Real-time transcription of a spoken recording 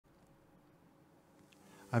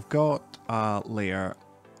I've got a layer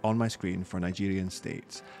on my screen for Nigerian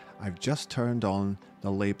states. I've just turned on the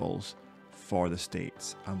labels for the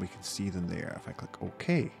states and we can see them there if I click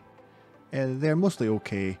OK. They're mostly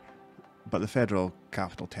OK, but the Federal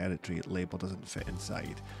Capital Territory label doesn't fit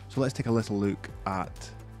inside. So let's take a little look at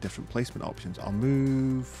different placement options. I'll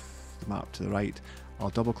move the map to the right. I'll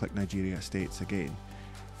double click Nigeria states again.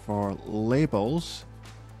 For labels,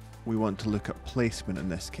 we want to look at placement in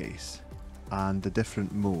this case and the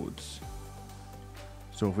different modes.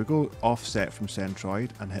 So if we go offset from centroid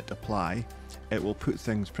and hit apply, it will put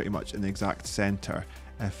things pretty much in the exact center.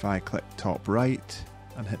 If I click top right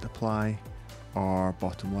and hit apply, or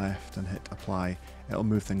bottom left and hit apply, it'll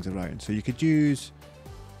move things around. So you could use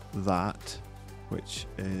that, which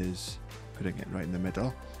is putting it right in the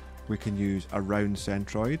middle. We can use a round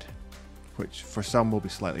centroid, which for some will be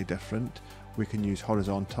slightly different. We can use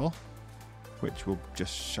horizontal, which will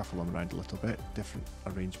just shuffle them around a little bit, different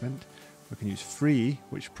arrangement. We can use free,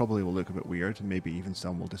 which probably will look a bit weird, and maybe even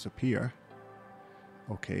some will disappear.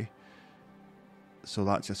 Okay, so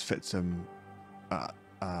that just fits them at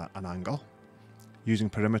an angle. Using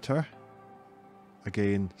perimeter,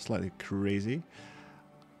 again, slightly crazy.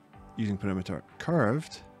 Using perimeter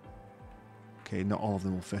curved, okay, not all of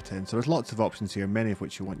them will fit in. So there's lots of options here, many of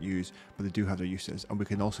which you won't use, but they do have their uses. And we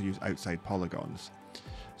can also use outside polygons.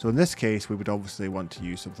 So in this case, we would obviously want to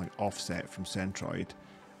use something offset from centroid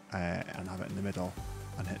and have it in the middle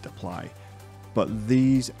and hit apply. But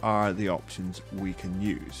these are the options we can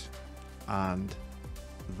use. And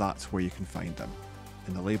that's where you can find them,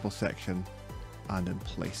 in the label section and in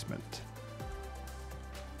placement.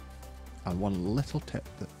 And one little tip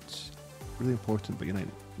that's really important, but you might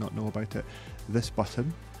not know about it, this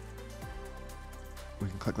button, we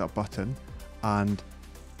can click that button, and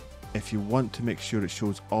if you want to make sure it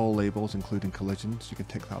shows all labels including collisions, you can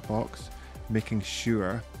tick that box. Making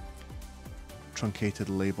sure truncated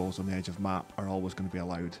labels on the edge of map are always going to be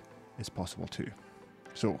allowed is possible too.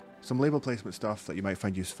 So some label placement stuff that you might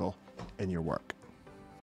find useful in your work.